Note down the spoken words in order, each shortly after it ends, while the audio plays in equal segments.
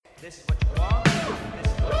This is what you want. This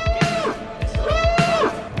is what you get. This is what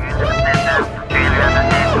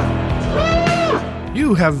you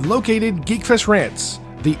You have located Geekfest Rants,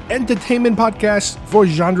 the entertainment podcast for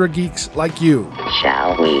genre geeks like you.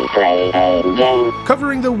 Shall we play a game?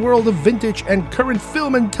 Covering the world of vintage and current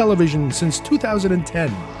film and television since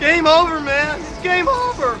 2010. Game over, man. It's game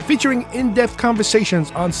over. Featuring in-depth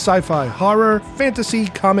conversations on sci-fi, horror, fantasy,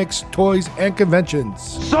 comics, toys, and conventions.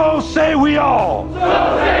 So say we all.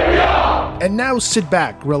 And now sit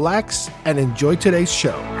back, relax, and enjoy today's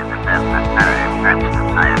show.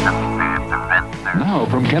 Now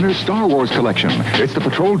from Kenner's Star Wars collection, it's the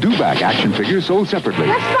Patrol Dewback action figures sold separately.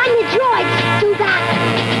 Let's find the droids. Do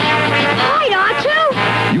that. Right,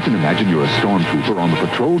 R2. You can imagine you're a stormtrooper on the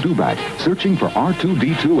Patrol Dewback, searching for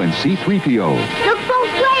R2-D2 and C-3PO. Look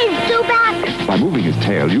both ways, Dewback. By moving his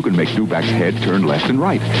tail, you can make Dewback's head turn left and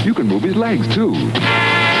right. You can move his legs, too. He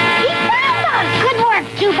found us. Good work,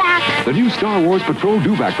 Dewback. The new Star Wars Patrol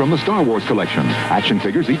Dewback from the Star Wars collection. Action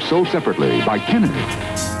figures each sold separately by Kenner.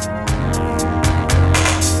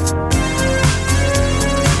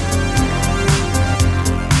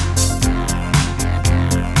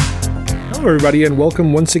 Hello everybody and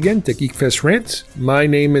welcome once again to Geekfest Rants. My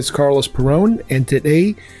name is Carlos Perron and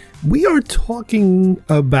today we are talking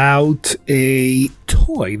about a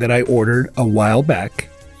toy that I ordered a while back.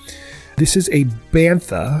 This is a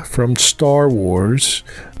Bantha from Star Wars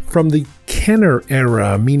from the Kenner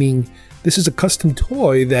era, meaning this is a custom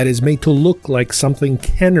toy that is made to look like something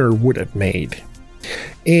Kenner would have made.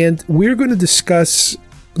 And we're going to discuss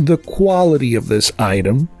the quality of this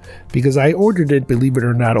item because I ordered it, believe it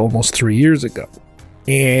or not, almost 3 years ago.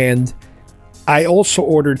 And I also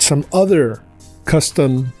ordered some other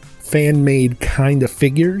custom fan-made kind of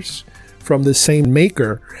figures from the same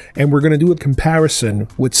maker, and we're going to do a comparison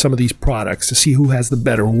with some of these products to see who has the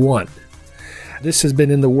better one. This has been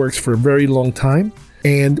in the works for a very long time,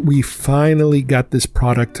 and we finally got this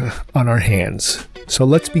product on our hands. So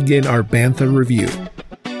let's begin our Bantha review.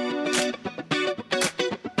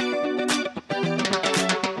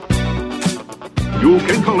 You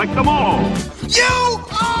can collect them all. You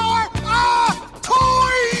are a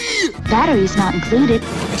toy. Batteries not included.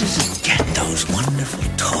 get those wonderful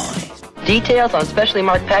toys. Details on specially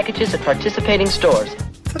marked packages at participating stores.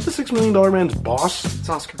 Is that the $6 million man's boss? It's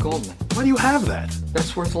Oscar Goldman. Why do you have that?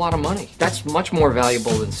 That's worth a lot of money. That's much more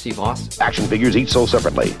valuable than Steve Austin. Action figures each sold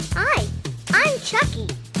separately. Hi, I'm Chucky,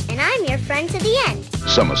 and I'm your friend to the end.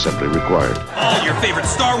 Some assembly required. All your favorite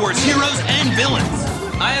Star Wars heroes and villains.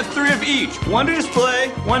 I have 3 of each. 1 to display,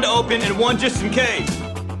 1 to open, and 1 just in case.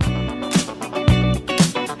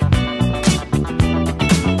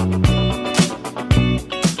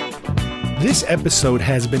 This episode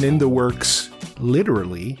has been in the works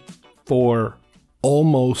literally for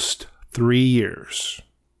almost 3 years.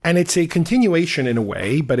 And it's a continuation in a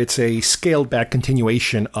way, but it's a scaled back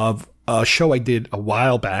continuation of a show I did a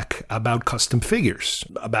while back about custom figures,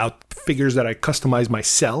 about figures that I customized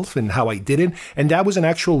myself and how I did it. And that was an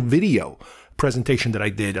actual video presentation that I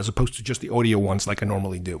did as opposed to just the audio ones like I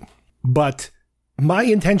normally do. But my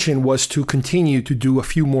intention was to continue to do a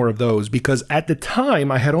few more of those because at the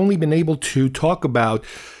time I had only been able to talk about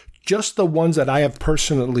just the ones that I have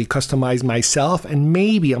personally customized myself, and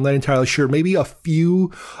maybe, I'm not entirely sure, maybe a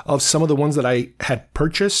few of some of the ones that I had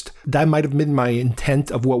purchased. That might have been my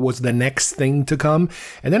intent of what was the next thing to come.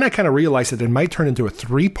 And then I kind of realized that it might turn into a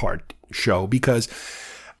 3-part show because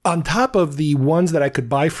on top of the ones that I could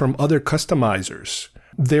buy from other customizers,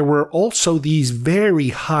 there were also these very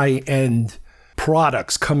high-end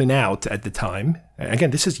products coming out at the time.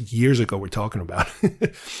 Again, this is years ago we're talking about.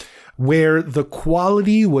 Where the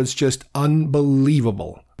quality was just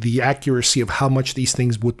unbelievable. The accuracy of how much these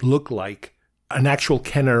things would look like an actual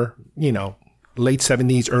Kenner, late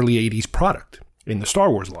 70s, early 80s product in the Star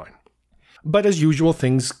Wars line. But as usual,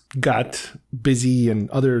 things got busy and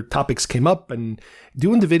other topics came up, and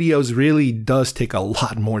doing the videos really does take a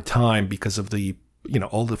lot more time because of the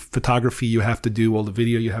all the photography you have to do, all the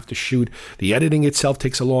video you have to shoot. The editing itself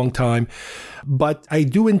takes a long time. But I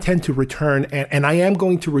do intend to return, and I am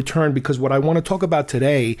going to return because what I want to talk about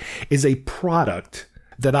today is a product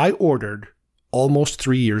that I ordered almost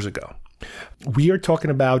 3 years ago. We are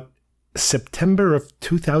talking about September of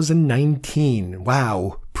 2019.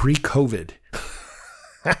 Wow, pre-COVID.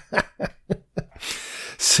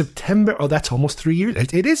 September, that's almost 3 years.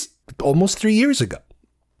 It is almost 3 years ago.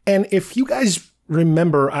 And if you guys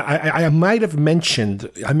remember, I might have mentioned,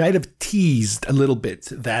 I might have teased a little bit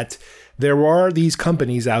that there are these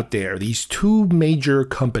companies out there, these 2 major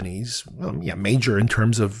companies, major in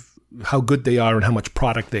terms of how good they are and how much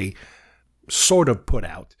product they sort of put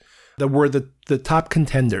out, that were the top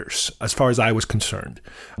contenders as far as I was concerned.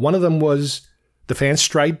 One of them was The Fans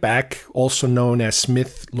Strike Back, also known as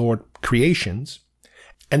Smith Lord Creations,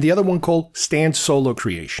 and the other one called Stan Solo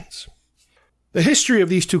Creations. The history of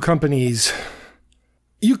these two companies,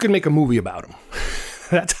 you can make a movie about them.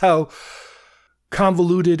 That's how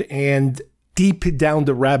convoluted and deep down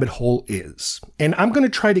the rabbit hole is. And I'm going to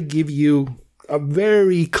try to give you a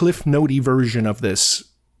very Cliff Note-y version of this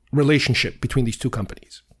relationship between these two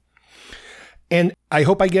companies. And I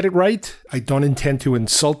hope I get it right. I don't intend to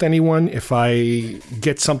insult anyone. If I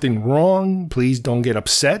get something wrong, please don't get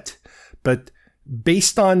upset. But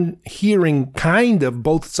based on hearing kind of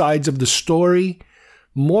both sides of the story,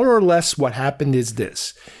 more or less what happened is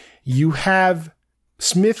this. You have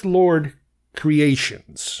Smith Lord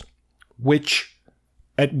Creations, which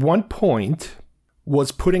at one point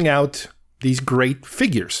was putting out these great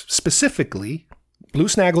figures, specifically Blue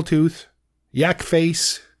Snaggletooth, Yak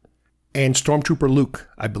Face, and Stormtrooper Luke,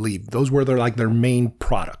 I believe. Those were their main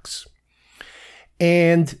products.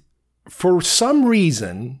 And for some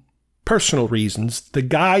reason, personal reasons, the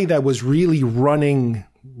guy that was really running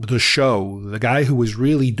the show, the guy who was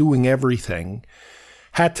really doing everything,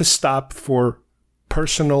 had to stop for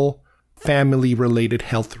personal, family-related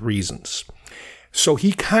health reasons. So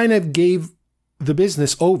he kind of gave the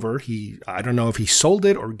business over. I don't know if he sold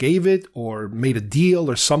it or gave it or made a deal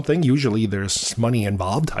or something. Usually there's money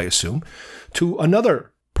involved, I assume, to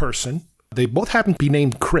another person. They both happen to be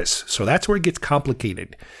named Chris, so that's where it gets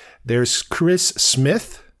complicated. There's Chris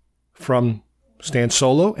Smith from Stan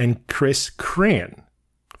Solo and Chris Cran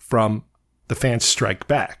from The Fans Strike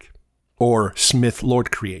Back, or Smith Lord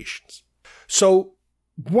Creations. So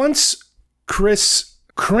once Chris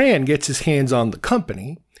Cran gets his hands on the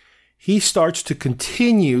company, he starts to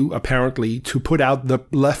continue, apparently, to put out the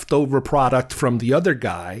leftover product from the other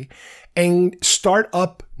guy and start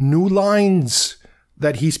up new lines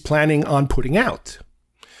that he's planning on putting out.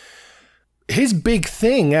 His big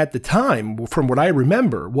thing at the time, from what I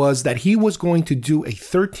remember, was that he was going to do a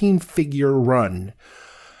 13-figure run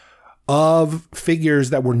of figures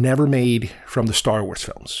that were never made from the Star Wars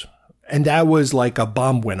films. And that was like a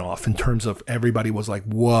bomb went off in terms of everybody was like,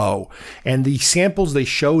 whoa. And the samples they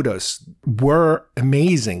showed us were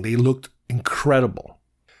amazing. They looked incredible.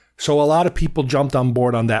 So a lot of people jumped on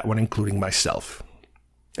board on that one, including myself.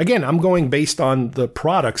 Again, I'm going based on the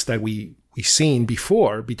products that we seen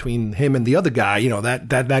before between him and the other guy,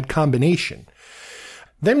 that combination.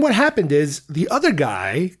 Then what happened is the other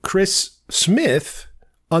guy, Chris Smith,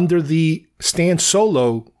 under the Stan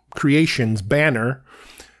Solo Creations banner,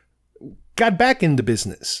 got back into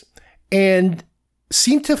business and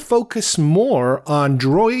seemed to focus more on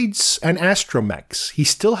droids and astromechs. He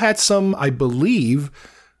still had some, I believe,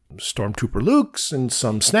 Stormtrooper Lukes and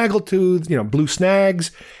some Snaggletooth, Blue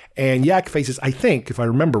Snags and Yak Faces, I think, if I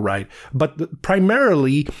remember right. But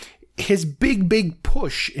primarily, his big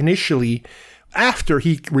push initially, after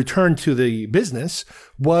he returned to the business,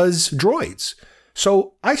 was droids.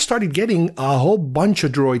 So I started getting a whole bunch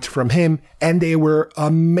of droids from him, and they were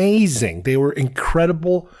amazing. They were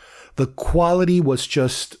incredible. The quality was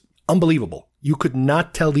just unbelievable. You could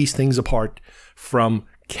not tell these things apart from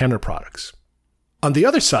Kenner products. On the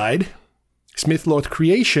other side, Smith Lord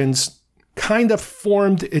Creations kind of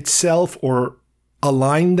formed itself or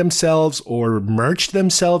aligned themselves or merged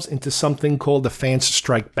themselves into something called the Fans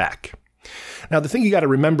Strike Back. Now, the thing you got to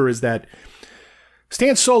remember is that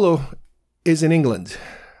Stan Solo is in England.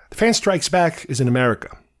 The Fans Strikes Back is in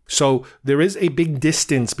America. So there is a big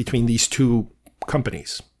distance between these two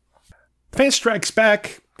companies. Fans Strikes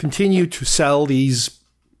Back continue to sell these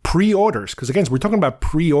pre-orders, because again, we're talking about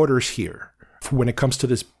pre-orders here when it comes to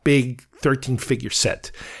this big 13-figure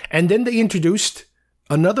set. And then they introduced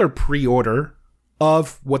another pre-order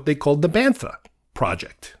of what they called the Bantha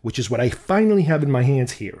project, which is what I finally have in my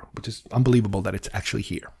hands here, which is unbelievable that it's actually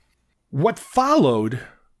here. What followed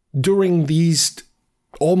during these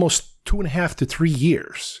almost 2.5 to 3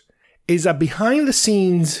 years is a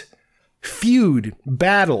behind-the-scenes feud,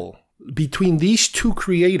 battle between these two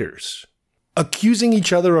creators, accusing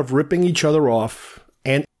each other of ripping each other off.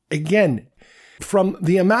 And again, from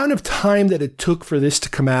the amount of time that it took for this to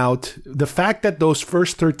come out, the fact that those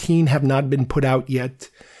first 13 have not been put out yet,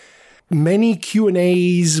 many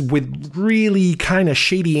Q&As with really kind of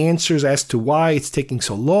shady answers as to why it's taking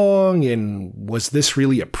so long, and was this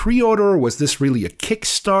really a pre-order? Was this really a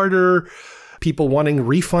Kickstarter? People wanting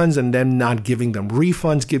refunds and then not giving them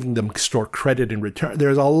refunds, giving them store credit in return.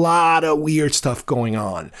 There's a lot of weird stuff going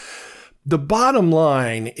on. The bottom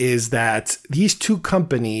line is that these two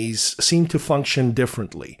companies seem to function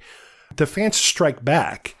differently. The Fans Strike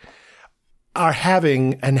Back are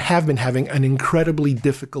having and have been having an incredibly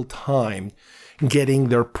difficult time getting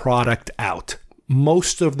their product out.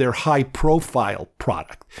 Most of their high-profile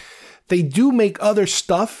product. They do make other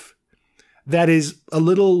stuff that is a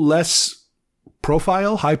little less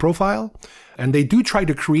high profile, and they do try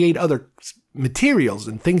to create other materials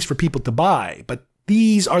and things for people to buy. But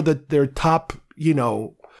these are their top,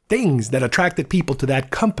 things that attracted people to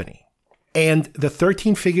that company. And the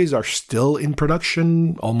 13 figures are still in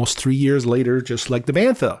production almost 3 years later, just like the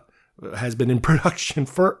Bantha has been in production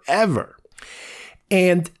forever.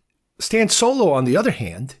 And Stan Solo, on the other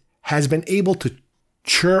hand, has been able to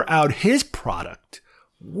churn out his product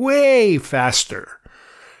way faster.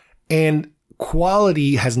 And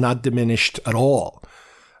quality has not diminished at all.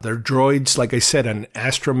 Their droids, like I said, and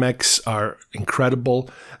astromechs are incredible.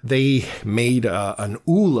 They made an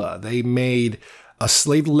Oola. They made a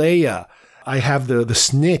Slave Leia. I have the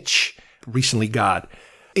Snitch recently got.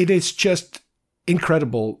 It is just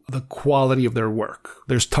incredible, the quality of their work.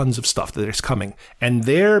 There's tons of stuff that is coming. And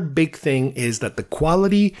their big thing is that the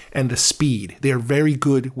quality and the speed, they're very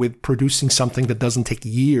good with producing something that doesn't take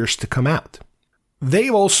years to come out.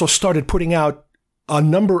 They've also started putting out a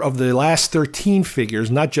number of the last 13 figures,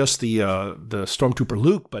 not just the Stormtrooper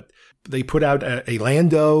Luke, but they put out a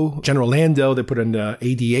Lando, General Lando. They put in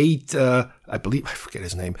AD-8, I believe, I forget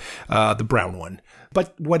his name, the brown one.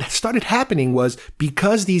 But what started happening was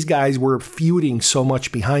because these guys were feuding so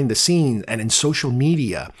much behind the scenes and in social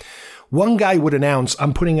media, one guy would announce,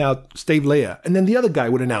 I'm putting out Slave Leia. And then the other guy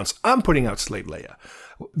would announce, I'm putting out Slave Leia.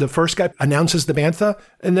 The first guy announces the Bantha,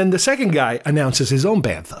 and then the second guy announces his own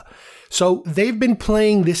Bantha. So they've been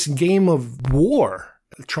playing this game of war,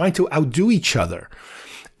 trying to outdo each other.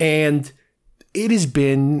 And it has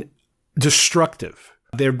been destructive.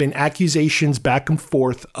 There have been accusations back and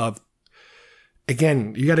forth of,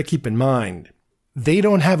 again, you got to keep in mind, they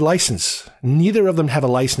don't have license. Neither of them have a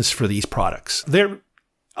license for these products. They're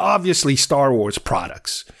obviously Star Wars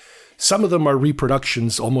products. Some of them are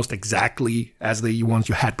reproductions almost exactly as the ones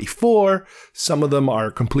you had before. Some of them are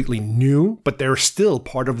completely new, but they're still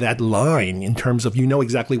part of that line in terms of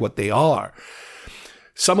exactly what they are.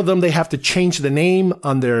 Some of them, they have to change the name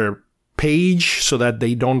on their page so that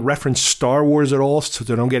they don't reference Star Wars at all, so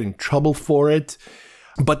they don't get in trouble for it.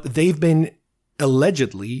 But they've been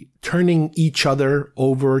allegedly turning each other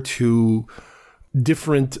over to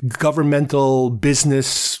different governmental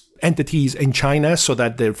business entities in China so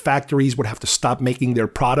that their factories would have to stop making their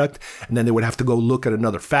product, and then they would have to go look at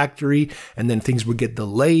another factory, and then things would get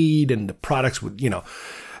delayed and the products would,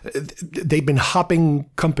 they've been hopping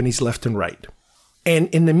companies left and right. And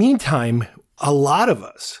in the meantime, a lot of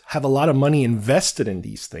us have a lot of money invested in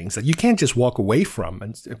these things that you can't just walk away from.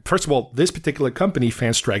 And first of all, this particular company,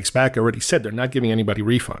 Fan Strikes Back, already said they're not giving anybody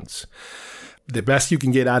refunds. The best you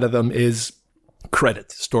can get out of them is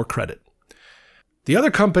credit, store credit. The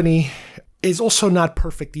other company is also not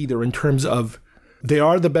perfect either in terms of they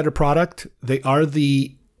are the better product. They are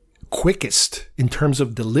the quickest in terms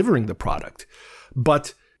of delivering the product.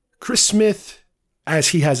 But Chris Smith, as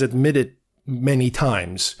he has admitted many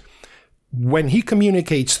times, when he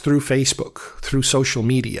communicates through Facebook, through social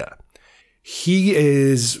media, he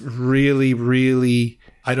is really, really,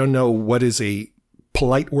 I don't know what is a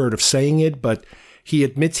polite word of saying it, but he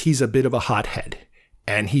admits he's a bit of a hothead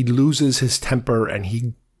and he loses his temper and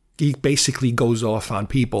he basically goes off on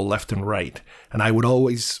people left and right. And I would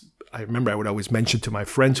always mention to my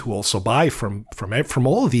friends who also buy from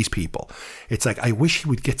all of these people, it's like, I wish he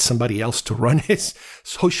would get somebody else to run his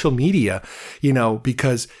social media,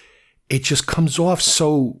 because it just comes off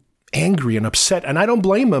so angry and upset. And I don't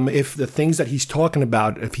blame him if the things that he's talking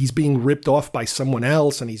about, if he's being ripped off by someone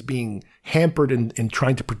else and he's being hampered in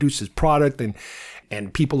trying to produce his product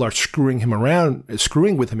and people are screwing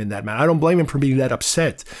with him in that manner. I don't blame him for being that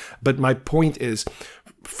upset. But my point is,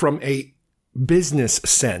 from a business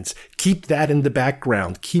sense, keep that in the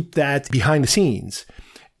background, keep that behind the scenes,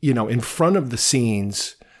 in front of the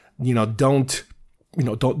scenes, don't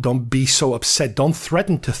be so upset. Don't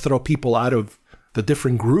threaten to throw people out of the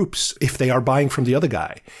different groups if they are buying from the other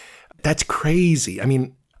guy. That's crazy. I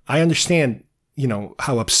mean, I understand,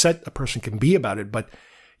 how upset a person can be about it, but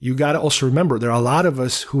you got to also remember there are a lot of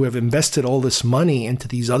us who have invested all this money into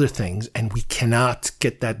these other things and we cannot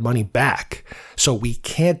get that money back. So we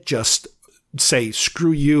can't just say,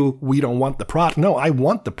 screw you, we don't want the product. No, I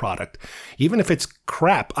want the product. Even if it's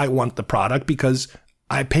crap, I want the product because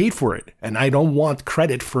I paid for it and I don't want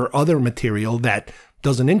credit for other material that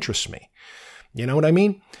doesn't interest me. You know what I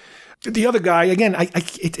mean? The other guy, again,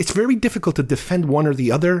 it's very difficult to defend one or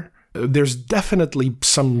the other There's definitely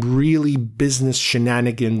some really business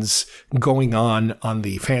shenanigans going on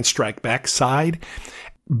the Fan Strike Back side.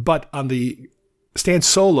 But on the Stan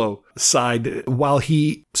Solo side, while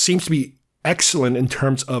he seems to be excellent in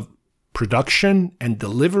terms of production and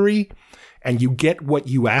delivery, and you get what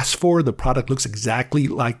you asked for, the product looks exactly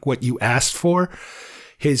like what you asked for,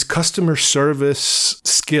 his customer service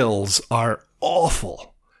skills are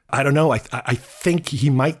awful. I don't know. I think he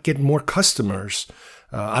might get more customers.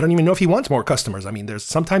 I don't even know if he wants more customers. I mean, there's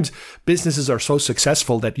sometimes businesses are so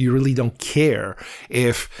successful that you really don't care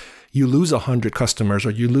if you lose 100 customers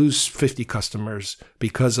or you lose 50 customers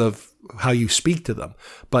because of how you speak to them.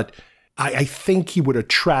 But I think he would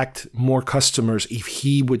attract more customers if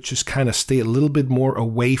he would just kind of stay a little bit more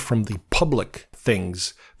away from the public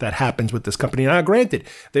things that happens with this company. Now, granted,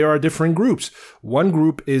 there are different groups. One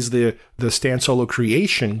group is the Stan Solo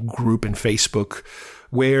Creation group in Facebook,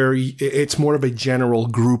 where it's more of a general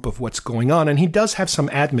group of what's going on. And he does have some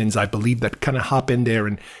admins, I believe, that kind of hop in there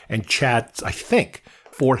and chat, I think,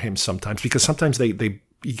 for him sometimes, because sometimes he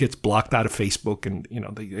gets blocked out of Facebook and,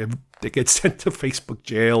 they get sent to Facebook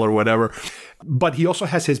jail or whatever. But he also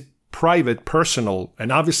has his private, personal,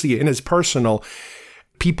 and obviously in his personal,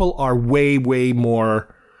 people are way, way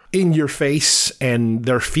more in your face, and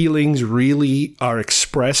their feelings really are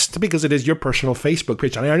expressed because it is your personal Facebook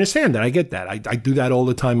page. And I understand that. I get that. I do that all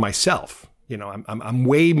the time myself. I'm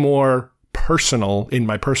way more personal in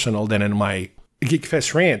my personal than in my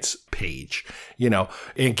GeekFest Rants page. In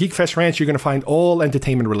GeekFest Rants, you're going to find all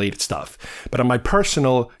entertainment related stuff. But on my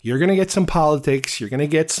personal, you're going to get some politics. You're going to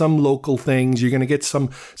get some local things. You're going to get some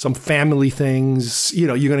family things.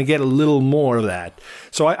 You're going to get a little more of that.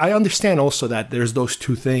 So I understand also that there's those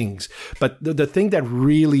two things. But the thing that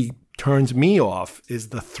really turns me off is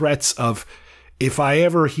the threats of, if I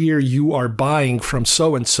ever hear you are buying from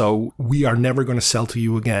so-and-so, we are never going to sell to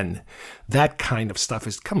you again. That kind of stuff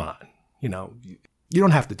is, come on. You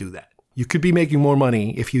don't have to do that. You could be making more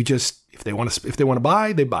money if they want to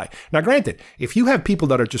buy, they buy. Now, granted, if you have people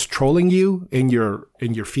that are just trolling you in your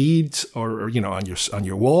feeds or on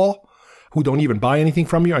your wall, who don't even buy anything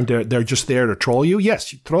from you and they're just there to troll you,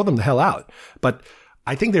 yes, you throw them the hell out. But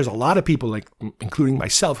I think there's a lot of people, like including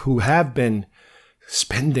myself, who have been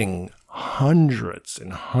spending hundreds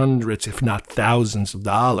and hundreds, if not thousands of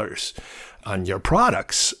dollars on your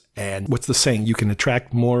products. And what's the saying? You can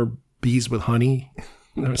attract more bees with honey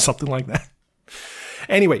or something like that.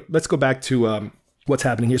 Anyway, let's go back to what's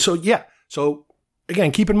happening here. So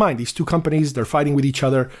again, keep in mind, these two companies, they're fighting with each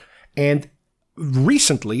other. And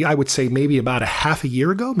recently, I would say maybe about a half a year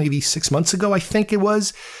ago, maybe 6 months ago, I think it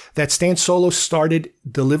was, that Stan Solo started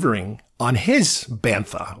delivering on his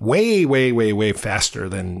Bantha way, way, way, way faster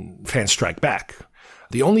than Fan Strike Back.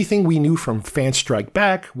 The only thing we knew from Fan Strike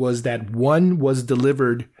Back was that one was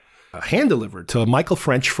delivered, hand-delivered to Michael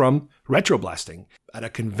French from Retroblasting at a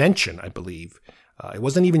convention, I believe. It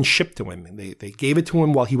wasn't even shipped to him. They gave it to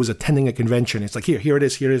him while he was attending a convention. It's like, here it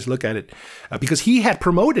is, look at it. Because he had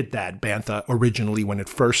promoted that Bantha originally when it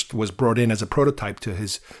first was brought in as a prototype to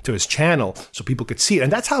his channel so people could see it.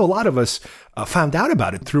 And that's how a lot of us found out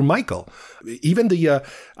about it, through Michael. Even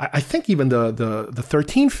I think even the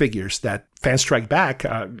 13 figures that Fan Strike Back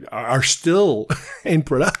are still in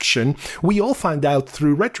production, we all found out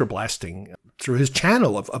through Retroblasting, through his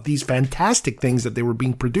channel of these fantastic things that they were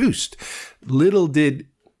being produced. Little did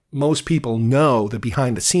most people know the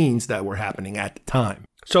behind the scenes that were happening at the time.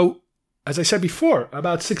 So, as I said before,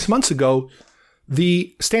 about 6 months ago,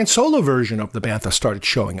 the Stan Solo version of the Bantha started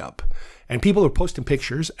showing up. And people were posting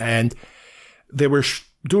pictures, and they were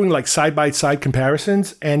doing like side-by-side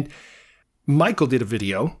comparisons. And Michael did a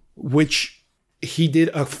video, which he did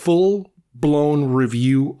a full-blown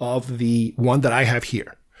review of the one that I have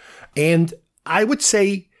here. And I would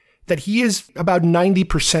say that he is about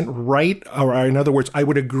 90% right, or in other words, I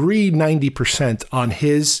would agree 90% on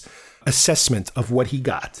his assessment of what he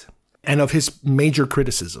got and of his major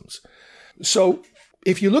criticisms. So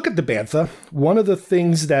if you look at the Bantha, one of the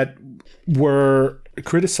things that were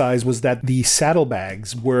criticized was that the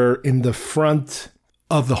saddlebags were in the front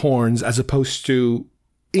of the horns as opposed to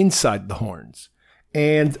inside the horns.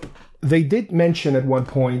 And they did mention at one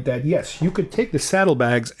point that, yes, you could take the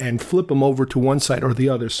saddlebags and flip them over to one side or the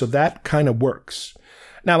other, so that kind of works.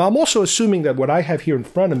 Now, I'm also assuming that what I have here in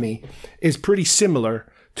front of me is pretty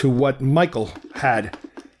similar to what Michael had,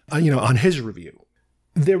 on his review.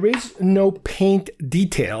 There is no paint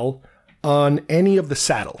detail on any of the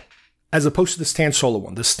saddle, as opposed to the Stan Solo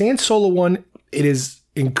one. The Stan Solo one, it is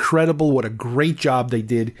incredible what a great job they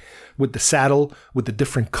did with the saddle, with the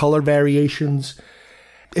different color variations.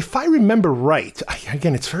 If I remember right,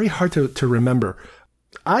 again, it's very hard to remember.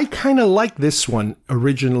 I kind of liked this one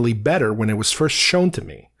originally better when it was first shown to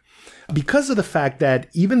me, because of the fact that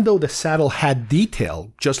even though the saddle had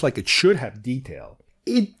detail, just like it should have detail,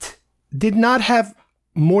 it did not have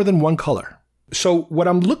more than one color. So what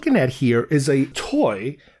I'm looking at here is a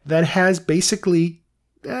toy that has basically,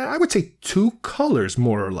 I would say, two colors,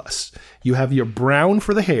 more or less. You have your brown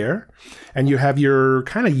for the hair, and you have your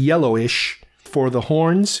kind of yellowish for the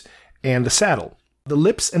horns and the saddle. The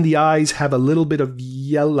lips and the eyes have a little bit of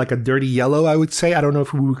yellow, like a dirty yellow, I would say. I don't know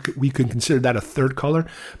if we can consider that a third color.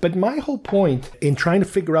 But my whole point in trying to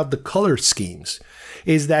figure out the color schemes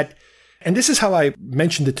is that, and this is how I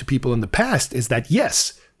mentioned it to people in the past, is that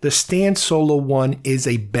yes, the Stan Solo one is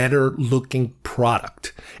a better looking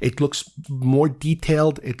product. It looks more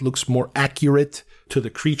detailed. It looks more accurate to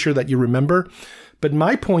the creature that you remember. But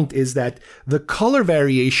my point is that the color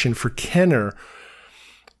variation for Kenner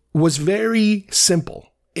was very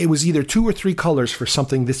simple. It was either 2 or 3 colors for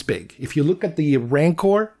something this big. If you look at the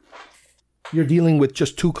Rancor, you're dealing with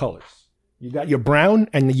just 2 colors. You got your brown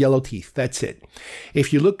and the yellow teeth. That's it.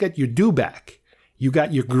 If you look at your Dewback, you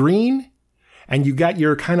got your green and you got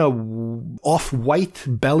your kind of off-white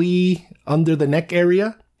belly under the neck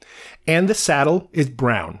area, and the saddle is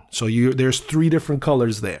brown. So there's 3 different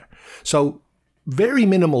colors there. So very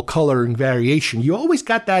minimal coloring variation. You always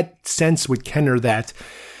got that sense with Kenner that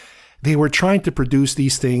they were trying to produce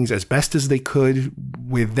these things as best as they could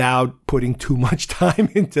without putting too much time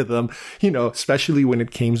into them, especially when it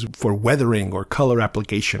came for weathering or color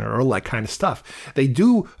application or all that kind of stuff. They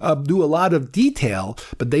do a lot of detail,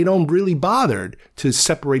 but they don't really bother to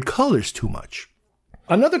separate colors too much.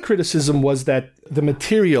 Another criticism was that the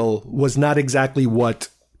material was not exactly what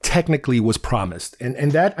technically was promised.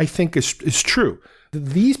 And that, I think, is true.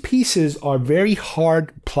 These pieces are very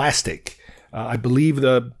hard plastic. I believe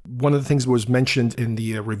one of the things that was mentioned in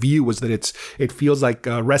the review was that it feels like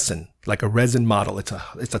resin, like a resin model.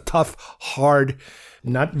 It's a tough, hard,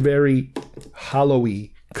 not very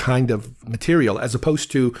hollowy kind of material, as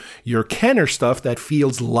opposed to your Kenner stuff that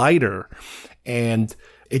feels lighter, and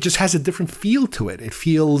it just has a different feel to it. It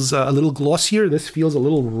feels a little glossier. This feels a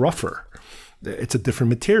little rougher. It's a different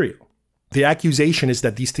material. The accusation is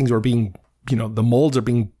that these things are being, the molds are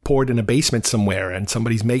being poured in a basement somewhere and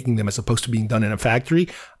somebody's making them as opposed to being done in a factory.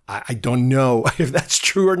 I don't know if that's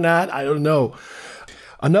true or not. I don't know.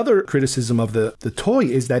 Another criticism of the toy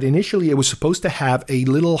is that initially it was supposed to have a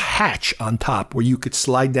little hatch on top where you could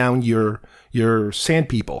slide down your Sand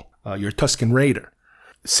People, your Tusken Raider,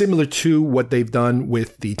 similar to what they've done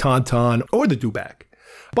with the Tauntaun or the Dewback.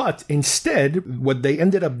 But instead, what they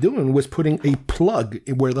ended up doing was putting a plug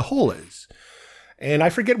where the hole is. And I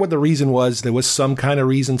forget what the reason was. There was some kind of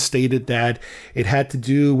reason stated that it had to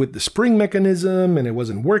do with the spring mechanism and it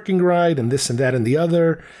wasn't working right and this and that and the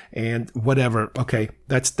other and whatever. Okay,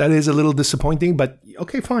 that is a little disappointing, but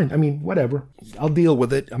okay, fine. I mean, whatever. I'll deal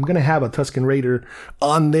with it. I'm going to have a Tusken Raider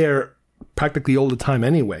on there practically all the time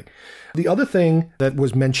anyway. The other thing that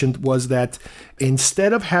was mentioned was that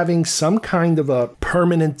instead of having some kind of a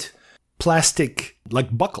permanent plastic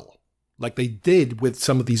like buckle, like they did with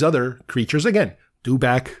some of these other creatures, again,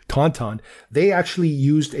 Dewback, Tauntaun, they actually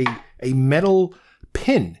used a metal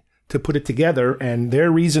pin to put it together, and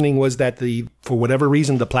their reasoning was that for whatever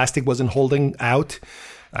reason the plastic wasn't holding out.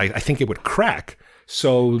 I think it would crack,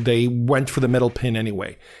 so they went for the metal pin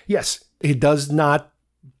anyway. Yes, it does not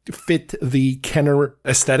fit the Kenner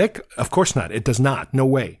aesthetic? Of course not. It does not. No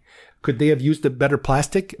way. Could they have used a better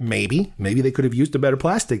plastic? Maybe. Maybe they could have used a better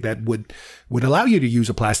plastic that would allow you to use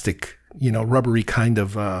a plastic, rubbery kind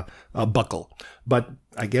of a buckle. But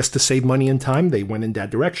I guess to save money and time, they went in that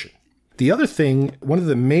direction. The other thing, one of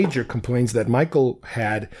the major complaints that Michael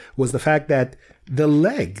had was the fact that the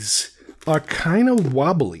legs are kind of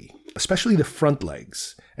wobbly, especially the front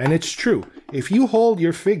legs. And it's true. If you hold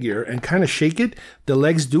your figure and kind of shake it, the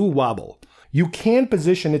legs do wobble. You can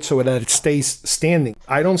position it so that it stays standing.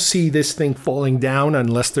 I don't see this thing falling down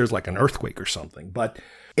unless there's like an earthquake or something. But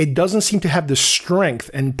it doesn't seem to have the strength.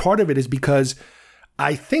 And part of it is because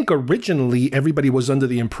I think originally everybody was under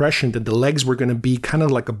the impression that the legs were going to be kind of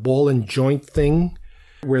like a ball and joint thing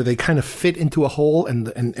where they kind of fit into a hole and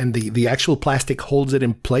the actual plastic holds it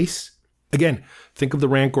in place. Again, think of the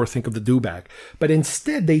Rancor, think of the Dewback. But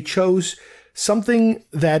instead, they chose something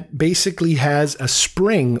that basically has a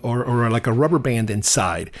spring or like a rubber band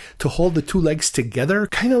inside to hold the two legs together,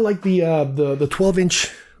 kind of like the 12-inch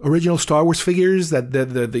original Star Wars figures that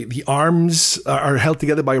the arms are held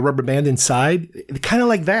together by a rubber band inside, kind of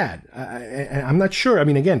like that. I'm not sure. I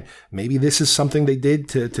mean, again, maybe this is something they did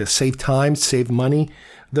to save time, save money.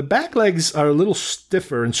 The back legs are a little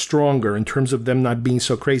stiffer and stronger in terms of them not being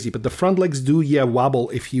so crazy, but the front legs do, wobble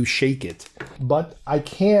if you shake it. But I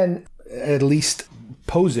can at least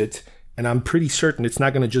pose it, and I'm pretty certain it's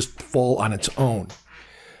not going to just fall on its own.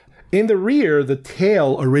 In the rear, the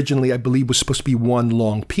tail originally, I believe, was supposed to be one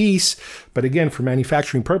long piece, but again, for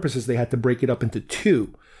manufacturing purposes, they had to break it up into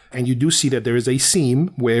two. And you do see that there is a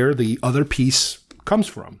seam where the other piece comes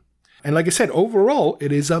from. And like I said, overall,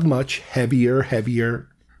 it is a much heavier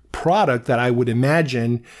product that I would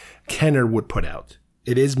imagine Kenner would put out.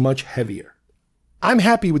 It is much heavier. I'm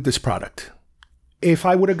happy with this product. If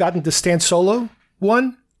I would have gotten the Stand Solo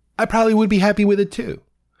one, I probably would be happy with it too.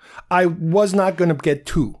 I was not going to get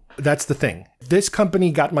two. That's the thing. This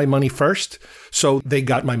company got my money first, so they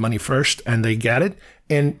got my money first and they got it.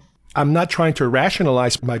 And I'm not trying to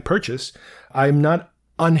rationalize my purchase. I'm not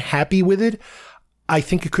unhappy with it. I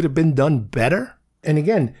think it could have been done better. And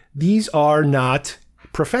again, these are not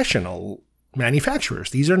professional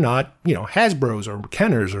manufacturers. These are not, Hasbro's or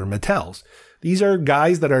Kenners or Mattels. These are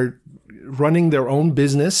guys that are running their own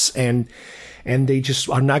business and they just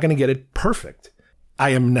are not going to get it perfect. I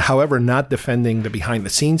am, however, not defending the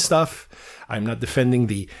behind-the-scenes stuff. I'm not defending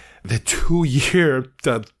the 2-year,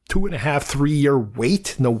 the 2.5, 3-year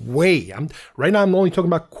wait. No way. Right now, I'm only talking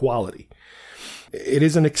about quality. It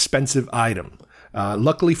is an expensive item.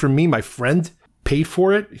 Luckily for me, my friend paid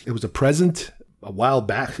for it. It was a present a while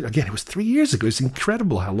back. Again, it was 3 years ago. It's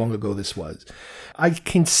incredible how long ago this was. I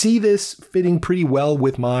can see this fitting pretty well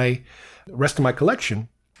with my rest of my collection.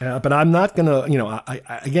 But I'm not going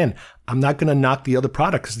to, I'm not going to knock the other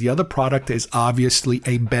product because the other product is obviously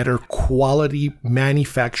a better quality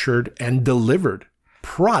manufactured and delivered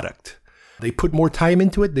product. They put more time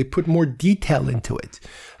into it. They put more detail into it.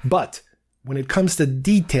 But when it comes to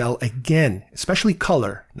detail, again, especially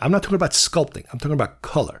color, I'm not talking about sculpting. I'm talking about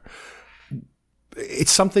color.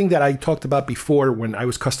 It's something that I talked about before when I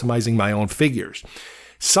was customizing my own figures.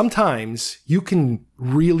 Sometimes you can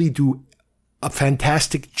really do a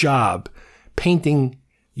fantastic job painting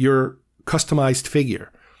your customized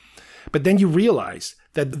figure. But then you realize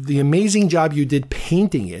that the amazing job you did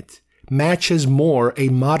painting it matches more a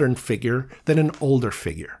modern figure than an older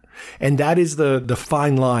figure. And that is the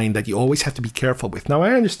fine line that you always have to be careful with. Now,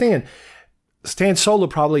 I understand Stan Solo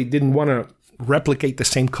probably didn't want to replicate the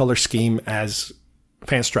same color scheme as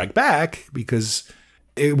Fan Strike Back because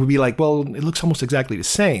it would be like, well, it looks almost exactly the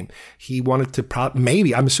same. He wanted to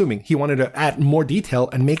I'm assuming he wanted to add more detail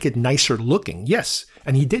and make it nicer looking. Yes,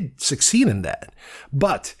 and he did succeed in that.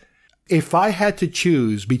 But if I had to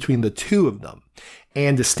choose between the two of them,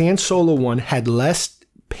 and the Stan Solo one had less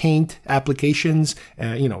paint applications,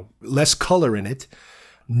 less color in it,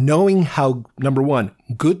 knowing how, number one,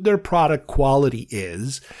 good their product quality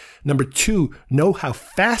is, number two, know how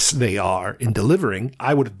fast they are in delivering,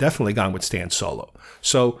 I would have definitely gone with Stan Solo.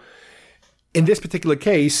 So in this particular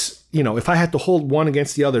case, if I had to hold one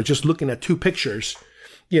against the other, just looking at two pictures,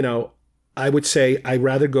 I would say I'd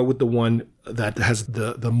rather go with the one that has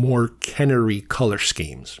the more Kennery color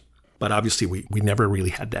schemes. But obviously, we never really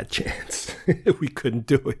had that chance. We couldn't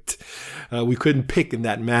do it. We couldn't pick in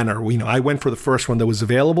that manner. I went for the first one that was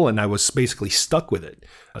available, and I was basically stuck with it.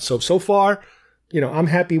 So far, I'm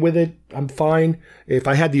happy with it. I'm fine. If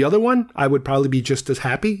I had the other one, I would probably be just as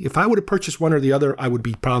happy. If I would have purchased one or the other, I would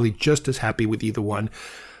be probably just as happy with either one.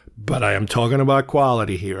 But I am talking about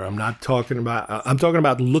quality here. I'm talking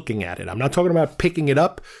about looking at it. I'm not talking about picking it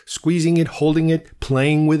up, squeezing it, holding it,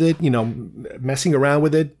 playing with it, messing around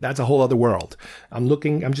with it. That's a whole other world. I'm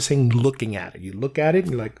just saying looking at it. You look at it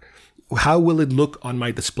and you're like, how will it look on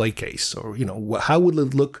my display case? Or, how will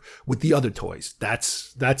it look with the other toys?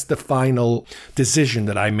 That's the final decision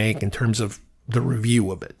that I make in terms of the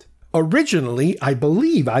review of it. Originally, I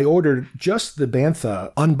believe I ordered just the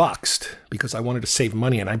Bantha unboxed because I wanted to save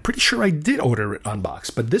money, and I'm pretty sure I did order it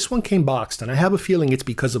unboxed, but this one came boxed, and I have a feeling it's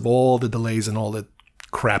because of all the delays and all the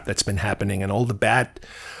crap that's been happening and all the bad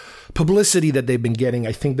publicity that they've been getting.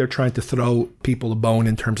 I think they're trying to throw people a bone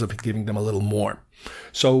in terms of giving them a little more.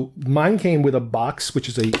 So mine came with a box, which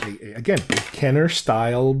is a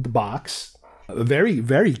Kenner-styled box, a very,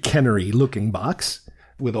 very Kennery-looking box,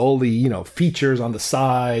 with all the, features on the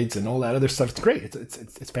sides and all that other stuff. It's great.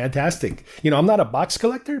 It's fantastic. I'm not a box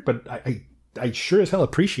collector, but I sure as hell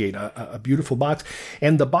appreciate a beautiful box.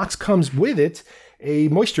 And the box comes with it a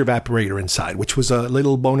moisture evaporator inside, which was a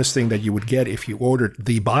little bonus thing that you would get if you ordered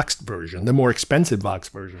the boxed version, the more expensive box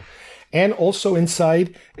version. And also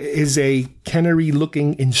inside is a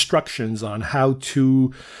Kennery-looking instructions on how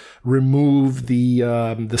to remove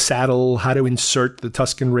the saddle, how to insert the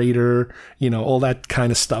Tusken Raider, all that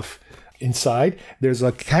kind of stuff. inside, there's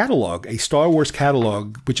a catalog, a Star Wars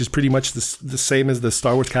catalog, which is pretty much the same as the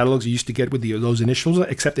Star Wars catalogs you used to get with those initials,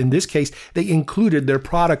 except in this case, they included their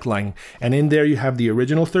product line. And in there you have the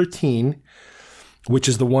original 13, which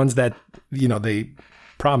is the ones that, they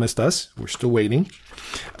promised us. We're still waiting.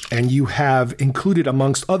 And you have included,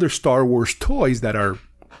 amongst other Star Wars toys that are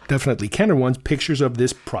definitely Kenner ones, pictures of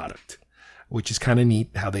this product, which is kind of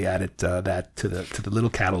neat how they added that to the little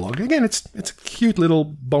catalog. Again, it's a cute little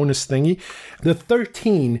bonus thingy. The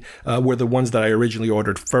 13 were the ones that I originally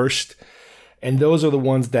ordered first, and those are the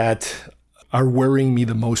ones that are worrying me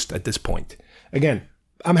the most at this point. Again,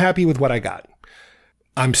 I'm happy with what I got.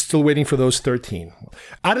 I'm still waiting for those 13.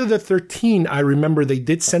 Out of the 13, I remember they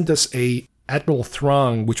did send us a Admiral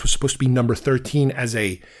Thrawn, which was supposed to be number 13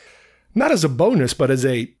 not as a bonus, but as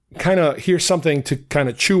a kind of, here's something to kind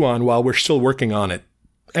of chew on while we're still working on it.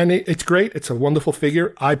 And it's great. It's a wonderful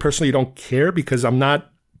figure. I personally don't care because I'm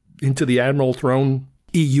not into the Admiral Thrawn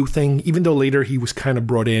EU thing, even though later he was kind of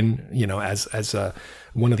brought in, as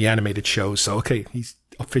one of the animated shows. So, okay, he's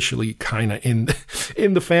officially kind of in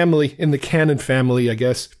the family, in the canon family, I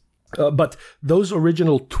guess. But those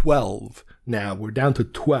original 12, now we're down to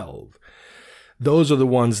 12. Those are the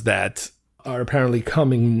ones that are apparently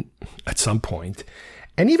coming at some point.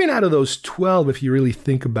 And even out of those 12, if you really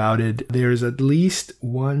think about it, there's at least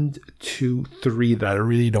 1, 2, 3 that I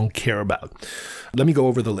really don't care about. Let me go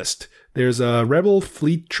over the list. There's a Rebel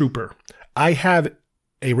Fleet Trooper. I have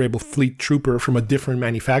a Rebel Fleet Trooper from a different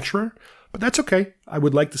manufacturer, but that's okay. I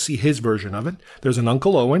would like to see his version of it. There's an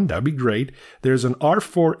Uncle Owen. That'd be great. There's an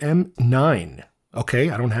R4M9. Okay,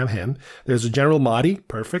 I don't have him. There's a General Mahdi.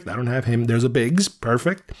 Perfect. I don't have him. There's a Biggs.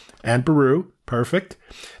 Perfect. And Peru. Perfect.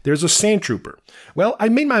 There's a Sand Trooper. Well, I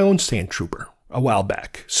made my own Sand Trooper a while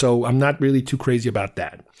back, so I'm not really too crazy about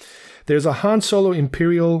that. There's a Han Solo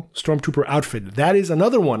Imperial Stormtrooper outfit. That is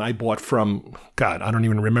another one I bought from, God, I don't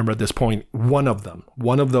even remember at this point, one of them.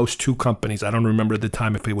 One of those two companies. I don't remember at the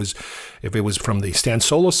time if it was from the Stan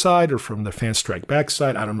Solo side or from the Fan Strike Back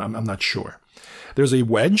side. I'm not sure. There's a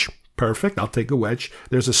Wedge. Perfect. I'll take a Wedge.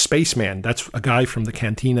 There's a Spaceman. That's a guy from the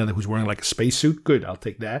cantina who's wearing like a spacesuit. Good. I'll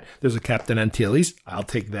take that. There's a Captain Antilles. I'll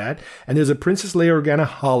take that. And there's a Princess Leia Organa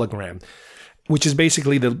hologram, which is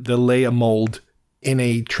basically the Leia mold in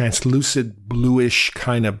a translucent bluish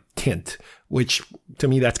kind of tint, which to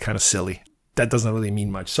me, that's kind of silly. That doesn't really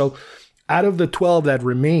mean much. So out of the 12 that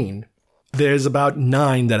remain, there's about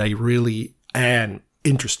 9 that I really am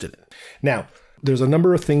interested in. Now, there's a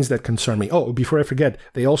number of things that concern me. Oh, before I forget,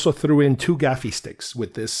 they also threw in 2 Gaffy sticks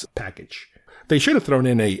with this package. They should have thrown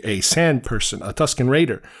in a Sand person, a Tusken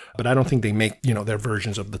Raider, but I don't think they make, their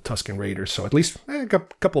versions of the Tusken Raiders. So at least a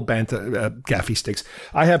couple Banta Gaffy sticks.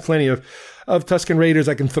 I have plenty of Tusken Raiders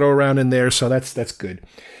I can throw around in there, so that's good.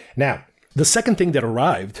 Now, the second thing that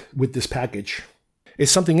arrived with this package is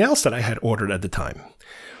something else that I had ordered at the time.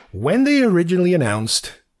 When they originally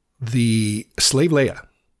announced the Slave Leia,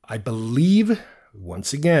 I believe,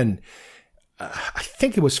 once again, I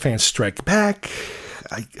think it was Fan Strike Back.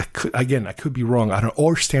 I could be wrong.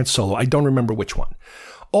 Or Stan Solo. I don't remember which one.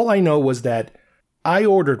 All I know was that I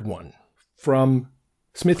ordered one from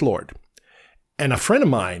Smith Lord, and a friend of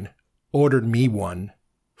mine ordered me one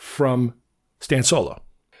from Stan Solo.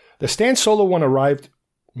 The Stan Solo one arrived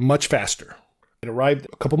much faster. It arrived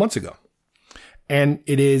a couple months ago, and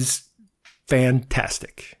it is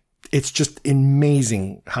fantastic. It's just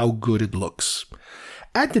amazing how good it looks.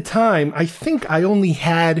 At the time, I think I only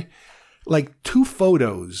had like 2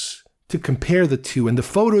 photos to compare the two, and the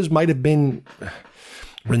photos might have been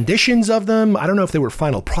renditions of them. I don't know if they were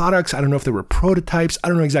final products. I don't know if they were prototypes. I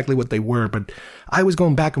don't know exactly what they were, but I was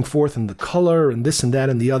going back and forth in the color and this and that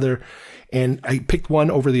and the other, and I picked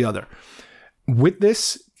one over the other. With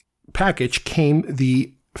this package came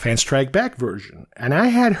the Fan Strike Back version, and I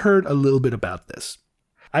had heard a little bit about this.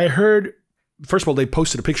 I heard, first of all, they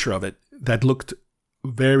posted a picture of it that looked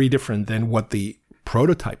very different than what the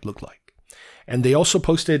prototype looked like. And they also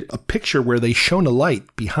posted a picture where they shone a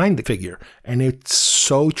light behind the figure, and it's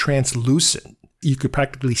so translucent. You could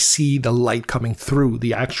practically see the light coming through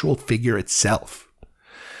the actual figure itself.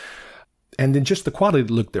 And then just the quality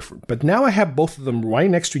looked different. But now I have both of them right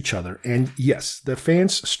next to each other. And yes, the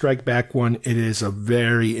Fans Strike Back one, it is a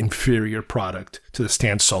very inferior product to the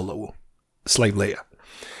Stan Solo Slave Leia.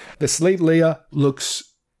 The Slave Leia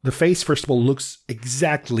the face, first of all, looks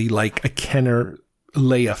exactly like a Kenner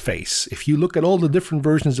Leia face. If you look at all the different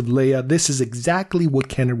versions of Leia, this is exactly what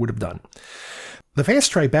Kenner would have done. The Fan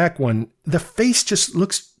Strike Back one, the face just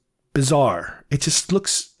looks bizarre. It just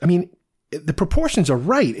looks, the proportions are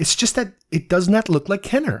right. It's just that it does not look like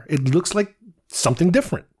Kenner. It looks like something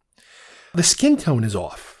different. The skin tone is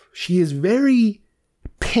off. She is very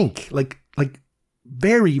pink, like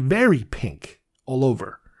very, very pink all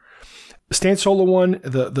over. Stan Solo one,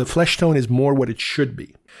 the flesh tone is more what it should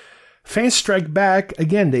be. Fans Strike Back,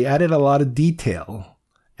 again, they added a lot of detail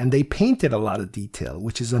and they painted a lot of detail,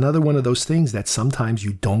 which is another one of those things that sometimes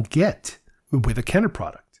you don't get with a Kenner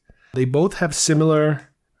product. They both have similar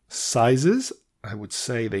sizes. I would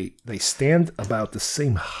say they stand about the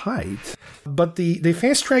same height, but the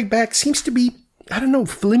Fans Strike Back seems to be, I don't know,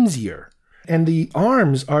 flimsier. And the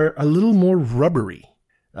arms are a little more rubbery.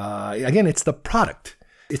 Again, it's the product.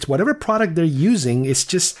 It's whatever product they're using, it's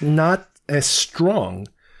just not as strong,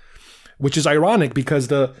 which is ironic because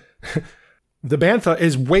the Bantha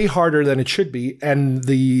is way harder than it should be, and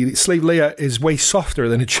the Slave Leia is way softer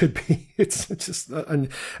than it should be. It's just,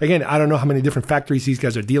 again, I don't know how many different factories these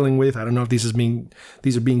guys are dealing with. I don't know if these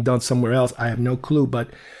are being done somewhere else. I have no clue,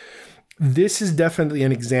 but this is definitely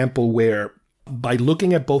an example where by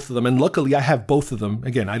looking at both of them, and luckily I have both of them.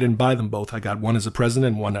 Again, I didn't buy them both. I got one as a present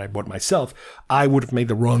and one I bought myself. I would have made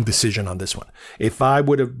the wrong decision on this one. If I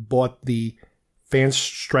would have bought the Fans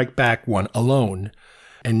Strike Back one alone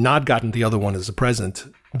and not gotten the other one as a present,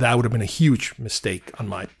 that would have been a huge mistake on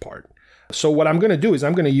my part. So what I'm going to do is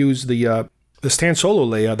I'm going to use the Stan Solo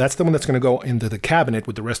Leia. That's the one that's going to go into the cabinet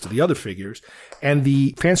with the rest of the other figures. And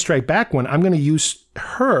the Fans Strike Back one, I'm going to use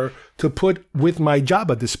her to put with my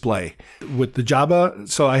Jabba display. With the Jabba,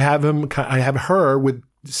 so I have her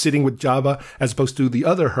sitting with Jabba as opposed to the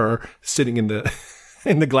other her sitting in the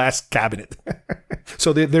in the glass cabinet.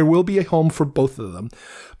 So there will be a home for both of them.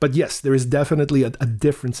 But yes, there is definitely a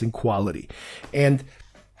difference in quality. And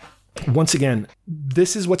once again,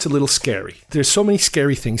 this is what's a little scary. There's so many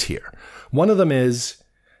scary things here. One of them is,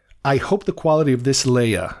 I hope the quality of this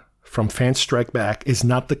Leia from Fans Strike Back is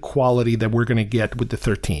not the quality that we're going to get with the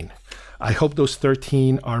 13. I hope those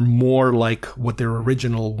 13 are more like what their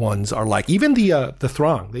original ones are like. Even the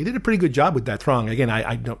Thrawn, they did a pretty good job with that Thrawn. Again,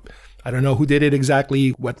 I don't know who did it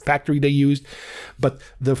exactly, what factory they used, but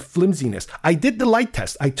the flimsiness. I did the light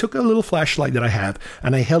test. I took a little flashlight that I have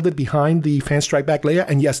and I held it behind the Fans Strike Back Leia,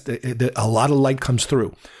 and yes, a lot of light comes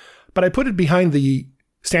through. But I put it behind the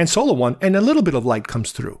Stan Solo one, and a little bit of light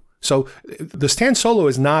comes through. So the Stan Solo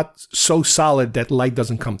is not so solid that light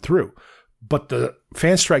doesn't come through. But the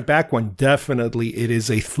Fans Strike Back one, definitely, it is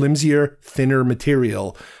a flimsier, thinner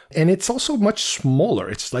material. And it's also much smaller.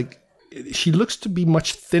 It's like, she looks to be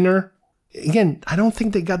much thinner. Again, I don't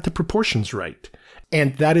think they got the proportions right.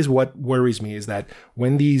 And that is what worries me, is that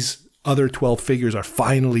when these other 12 figures are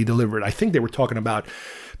finally delivered, I think they were talking about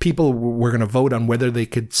people were going to vote on whether they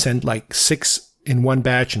could send like 6 in one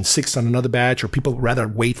batch and 6 on another batch, or people rather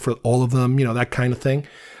wait for all of them, that kind of thing.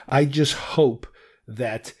 I just hope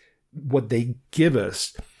that what they give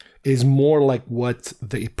us is more like what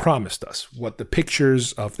they promised us, what the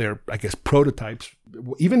pictures of their, I guess, prototypes,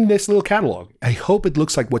 even this little catalog. I hope it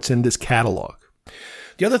looks like what's in this catalog.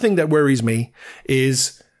 The other thing that worries me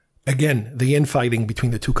is, again, the infighting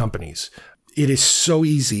between the two companies. It is so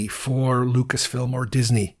easy for Lucasfilm or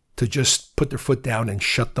Disney to just put their foot down and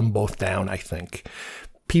shut them both down, I think.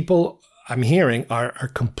 People, I'm hearing,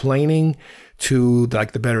 are complaining to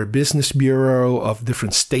like the Better Business Bureau of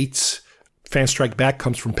different states. Fans Strike Back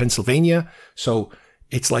comes from Pennsylvania. So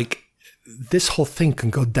it's like this whole thing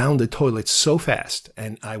can go down the toilet so fast.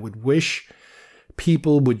 And I would wish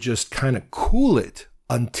people would just kind of cool it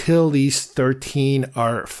until these 13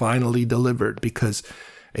 are finally delivered. Because,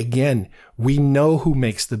 again, we know who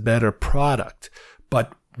makes the better product,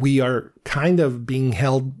 but we are kind of being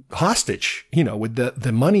held hostage, with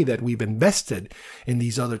the money that we've invested in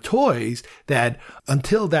these other toys, that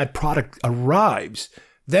until that product arrives,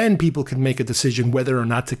 then people can make a decision whether or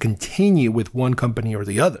not to continue with one company or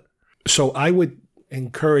the other. So I would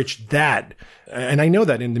encourage that. And I know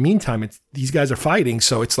that in the meantime, these guys are fighting.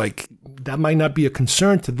 So it's like, that might not be a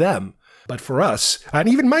concern to them, but for us, and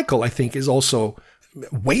even Michael, I think, is also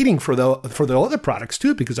waiting for the other products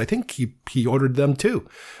too, because I think he ordered them too.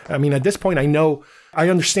 I mean, at this point, I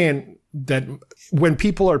understand that when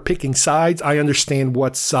people are picking sides, I understand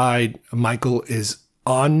what side Michael is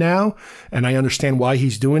on now, and I understand why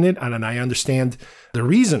he's doing it, and I understand the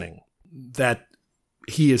reasoning that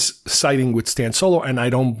he is siding with Stan Solo, and I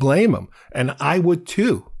don't blame him, and I would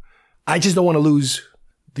too. I just don't want to lose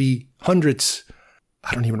the hundreds.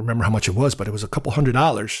 I don't even remember how much it was, but it was a couple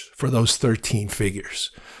 $100 for those 13 figures.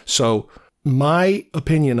 So my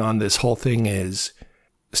opinion on this whole thing is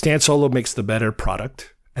Stan Solo makes the better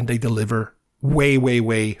product, and they deliver way, way,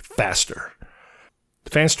 way faster.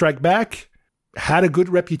 Fans Strike Back had a good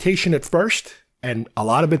reputation at first, and a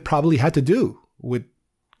lot of it probably had to do with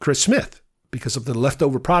Chris Smith. because of the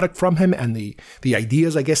leftover product from him and the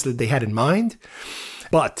ideas, I guess, that they had in mind.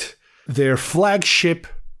 But their flagship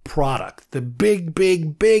product, the big,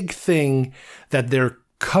 big, big thing that their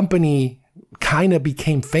company kind of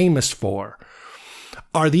became famous for,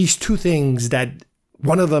 are these two things that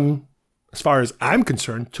one of them, as far as I'm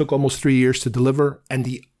concerned, took almost 3 years to deliver, and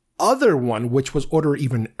the other one, which was ordered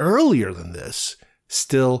even earlier than this,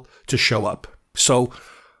 still to show up. So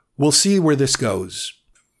we'll see where this goes.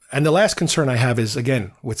 And the last concern I have is,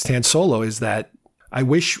 again, with Stand Solo, is that I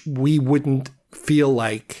wish we wouldn't feel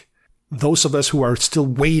like those of us who are still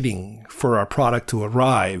waiting for our product to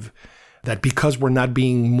arrive, that because we're not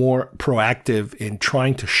being more proactive in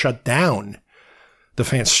trying to shut down the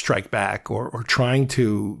Fans Strike Back or trying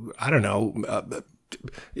to, I don't know,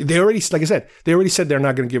 they already, like I said, they already said they're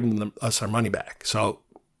not going to give us our money back. So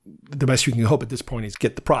the best you can hope at this point is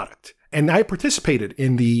get the product. And I participated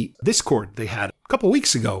in the Discord they had a couple of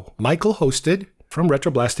weeks ago. Michael hosted from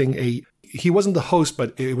Retroblasting he wasn't the host,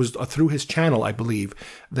 but it was through his channel, I believe,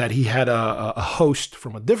 that he had a host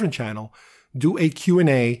from a different channel do a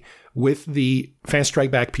Q&A with the Fans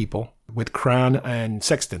Strike Back people, with Kran and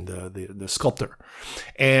Sexton, the sculptor.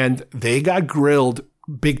 And they got grilled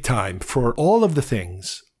big time for all of the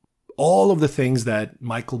things that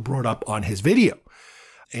Michael brought up on his video.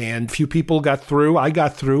 And few people got through. I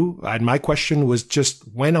got through. And my question was just,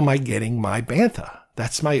 when am I getting my Bantha?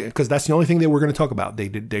 Because that's the only thing they were going to talk about.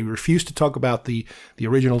 They refused to talk about the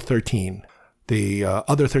original 13, the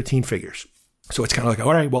other 13 figures. So it's kind of like,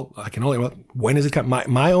 all right, well, when is it coming?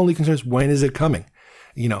 My only concern is, when is it coming?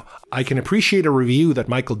 You know, I can appreciate a review that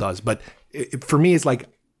Michael does, but for me, it's like,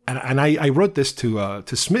 and I wrote this to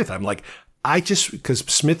Smith. I'm like, because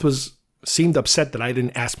Smith seemed upset that I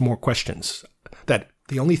didn't ask more questions. That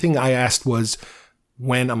the only thing I asked was,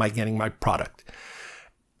 when am I getting my product?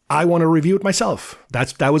 I want to review it myself.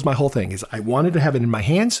 That was my whole thing, is I wanted to have it in my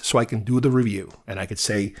hands so I can do the review. And I could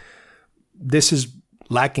say, this is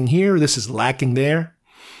lacking here, this is lacking there.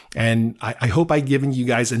 And I hope I've given you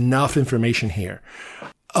guys enough information here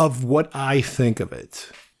of what I think of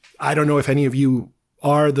it. I don't know if any of you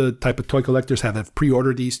are the type of toy collectors have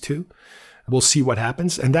pre-ordered these too. We'll see what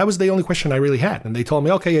happens. And that was the only question I really had. And they told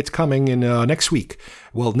me, okay, it's coming in next week.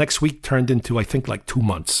 Well, next week turned into, I think, like 2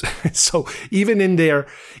 months. So even in their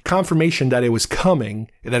confirmation that it was coming,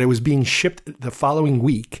 that it was being shipped the following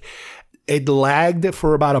week, it lagged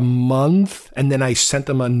for about a month. And then I sent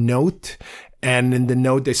them a note. And in the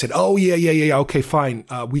note, they said, oh, yeah, okay, fine.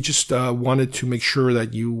 We just wanted to make sure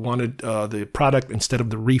that you wanted the product instead of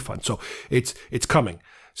the refund. So it's coming.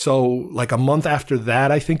 So like a month after that,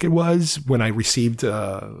 I think it was, when I received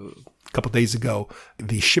a couple of days ago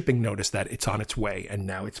the shipping notice that it's on its way, and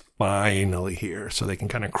now it's finally here. So they can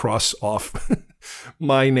kind of cross off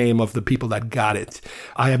my name of the people that got it.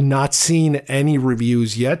 I have not seen any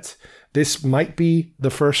reviews yet. This might be the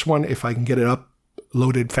first one if I can get it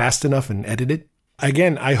uploaded fast enough and edit it.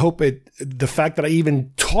 Again, I hope the fact that I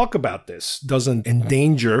even talk about this doesn't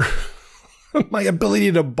endanger my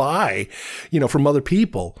ability to buy, from other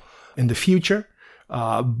people in the future.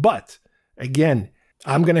 But again,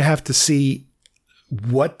 I'm going to have to see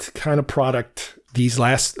what kind of product these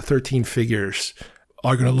last 13 figures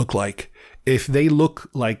are going to look like. If they look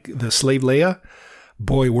like the Slave Leia,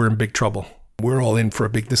 boy, we're in big trouble. We're all in for a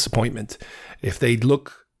big disappointment. If they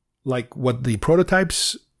look like what the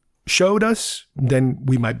prototypes showed us, then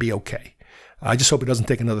we might be okay. I just hope it doesn't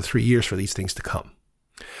take another 3 years for these things to come.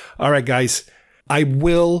 All right, guys, I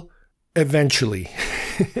will eventually,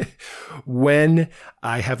 when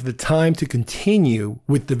I have the time to continue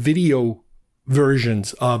with the video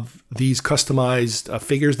versions of these customized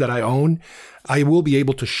figures that I own, I will be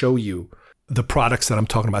able to show you the products that I'm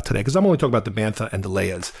talking about today, because I'm only talking about the Bantha and the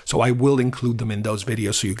Leias. So I will include them in those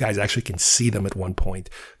videos so you guys actually can see them at one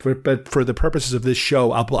point. But for the purposes of this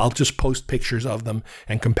show, I'll just post pictures of them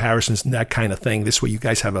and comparisons and that kind of thing. This way you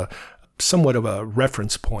guys have somewhat of a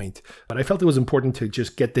reference point. But I felt it was important to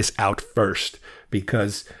just get this out first,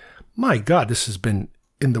 because my God, this has been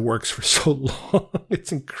in the works for so long.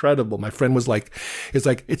 It's incredible. My friend was like,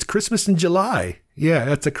 it's Christmas in July. Yeah,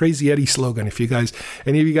 that's a Crazy Eddie slogan. If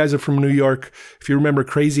any of you guys are from New York, if you remember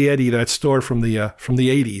Crazy Eddie, that store from the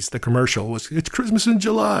 80s, the commercial was, it's Christmas in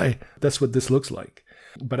July. That's what this looks like.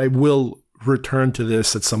 But I will return to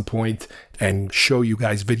this at some point and show you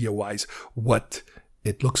guys video-wise what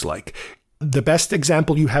it looks like. The best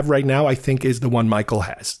example you have right now, I think, is the one Michael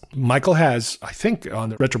has. Michael has, I think, on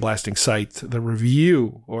the Retroblasting site, the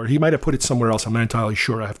review, or he might have put it somewhere else. I'm not entirely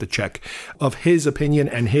sure. I have to check, of his opinion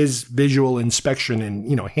and his visual inspection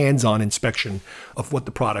and, hands-on inspection of what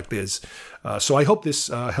the product is. So I hope this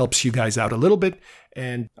helps you guys out a little bit.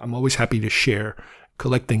 And I'm always happy to share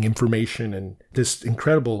collecting information and this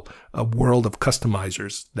incredible world of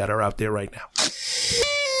customizers that are out there right now.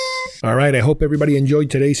 All right, I hope everybody enjoyed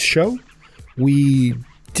today's show. We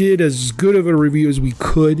did as good of a review as we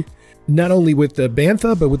could, not only with the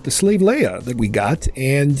Bantha, but with the Slave Leia that we got.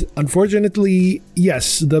 And unfortunately,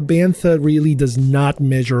 yes, the Bantha really does not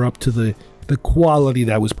measure up to the quality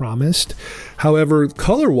that was promised. However,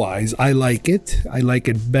 color-wise, I like it. I like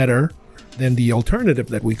it better than the alternative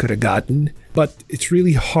that we could have gotten. But it's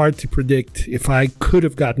really hard to predict if I could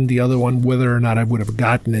have gotten the other one, whether or not I would have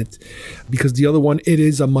gotten it. Because the other one, it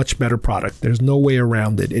is a much better product. There's no way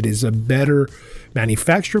around it. It is a better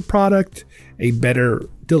manufactured product, a better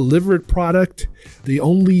delivered product. The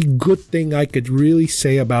only good thing I could really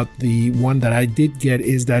say about the one that I did get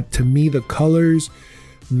is that, to me, the colors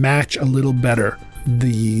match a little better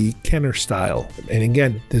the Kenner style. And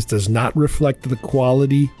again, this does not reflect the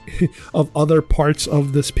quality of other parts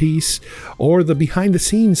of this piece or the behind the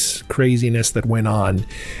scenes craziness that went on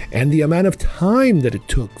and the amount of time that it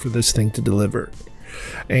took for this thing to deliver.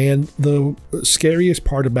 And the scariest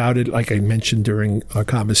part about it, like I mentioned during our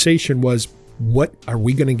conversation, was what are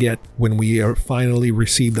we going to get when we finally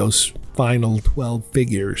receive those final 12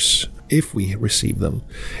 figures, if we receive them?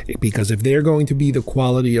 Because if they're going to be the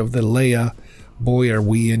quality of the Leia, boy, are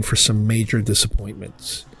we in for some major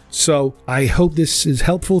disappointments. So I hope this is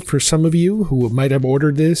helpful for some of you who might have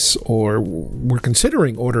ordered this or were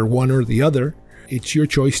considering order one or the other. It's your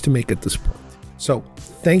choice to make at this point. So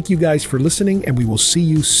thank you guys for listening, and we will see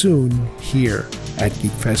you soon here at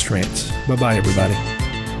GeekFest Rants. Bye-bye, everybody.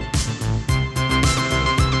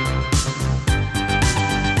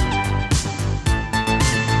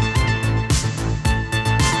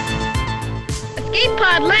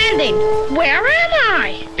 Pod landing. Where am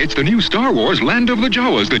I? It's the new Star Wars Land of the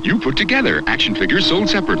Jawas that you put together. Action figures sold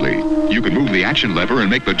separately. You can move the action lever and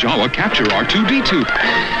make the Jawa capture R2-D2.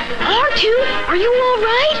 R2? Are you all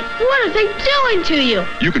right? What are they doing to you?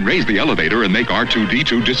 You can raise the elevator and make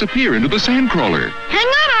R2-D2 disappear into the sandcrawler. Hang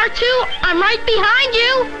on, R2. I'm right behind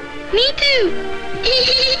you. Me too.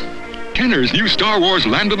 Kenner's new Star Wars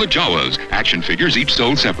Land of the Jawas. Action figures each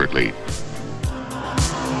sold separately.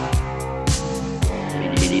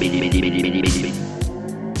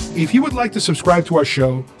 If you would like to subscribe to our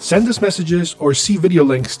show, send us messages, or see video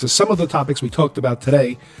links to some of the topics we talked about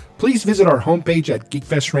today, please visit our homepage at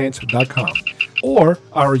geekfestrants.com or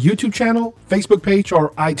our YouTube channel, Facebook page,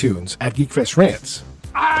 or iTunes at GeekFest Rants.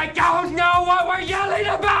 I don't know what we're yelling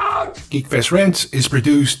about! GeekFest Rants is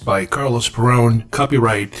produced by Carlos Perron,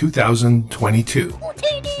 copyright 2022.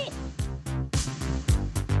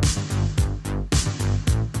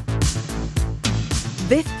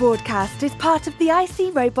 This broadcast is part of the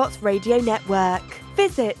IC Robots Radio Network.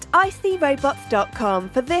 Visit icrobots.com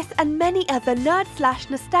for this and many other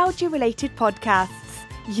nerd/nostalgia related podcasts.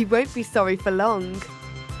 You won't be sorry for long.